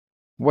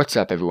What's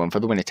up, everyone?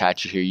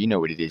 FTWitachi here. You know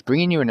what it is.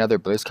 Bringing you another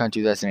BlizzCon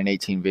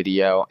 2018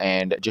 video,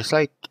 and just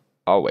like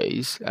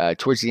always,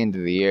 towards the end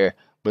of the year,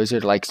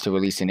 Blizzard likes to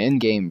release an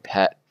in-game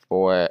pet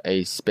for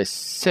a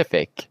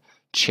specific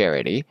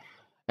charity,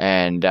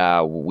 and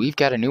we've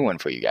got a new one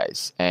for you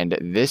guys. And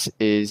this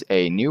is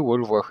a new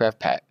World of Warcraft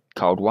pet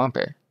called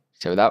Whomper.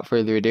 So without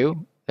further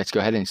ado, let's go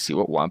ahead and see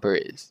what Whomper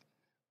is.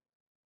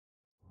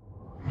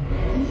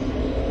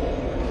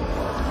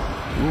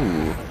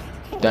 Ooh.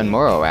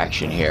 Dunmorrow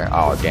action here.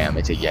 Oh damn,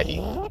 it's a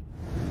Yeti.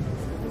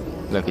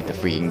 Look at the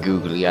freaking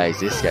googly eyes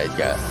this guy's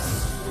got.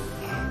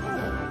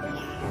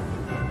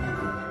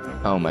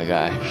 Oh my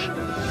gosh.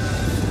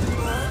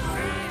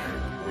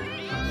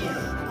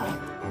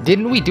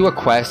 Didn't we do a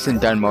quest in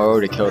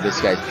Dunmorrow to kill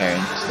this guy's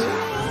parents?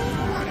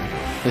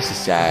 This is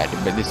sad,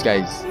 but this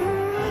guy's,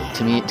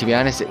 to be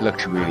honest, it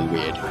looks really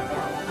weird.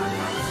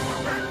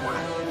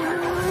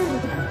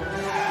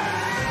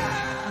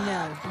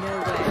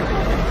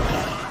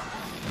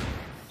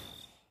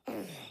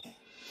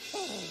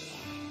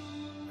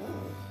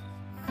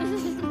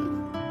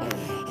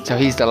 So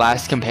he's the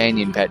last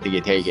companion pet to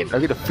get taken.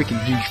 Look at the freaking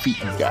huge feet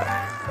he's got.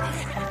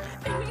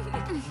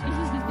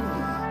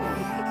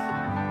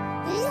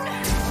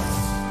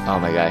 Oh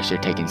my gosh, they're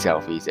taking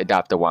selfies.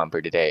 Adopt a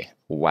Whomper today.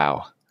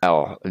 Wow.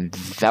 Oh,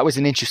 that was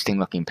an interesting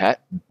looking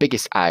pet.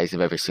 Biggest eyes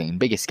I've ever seen.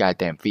 Biggest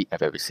goddamn feet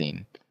I've ever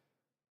seen.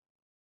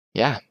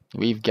 Yeah,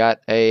 we've got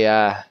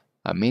a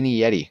mini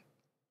Yeti.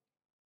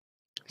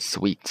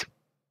 Sweet.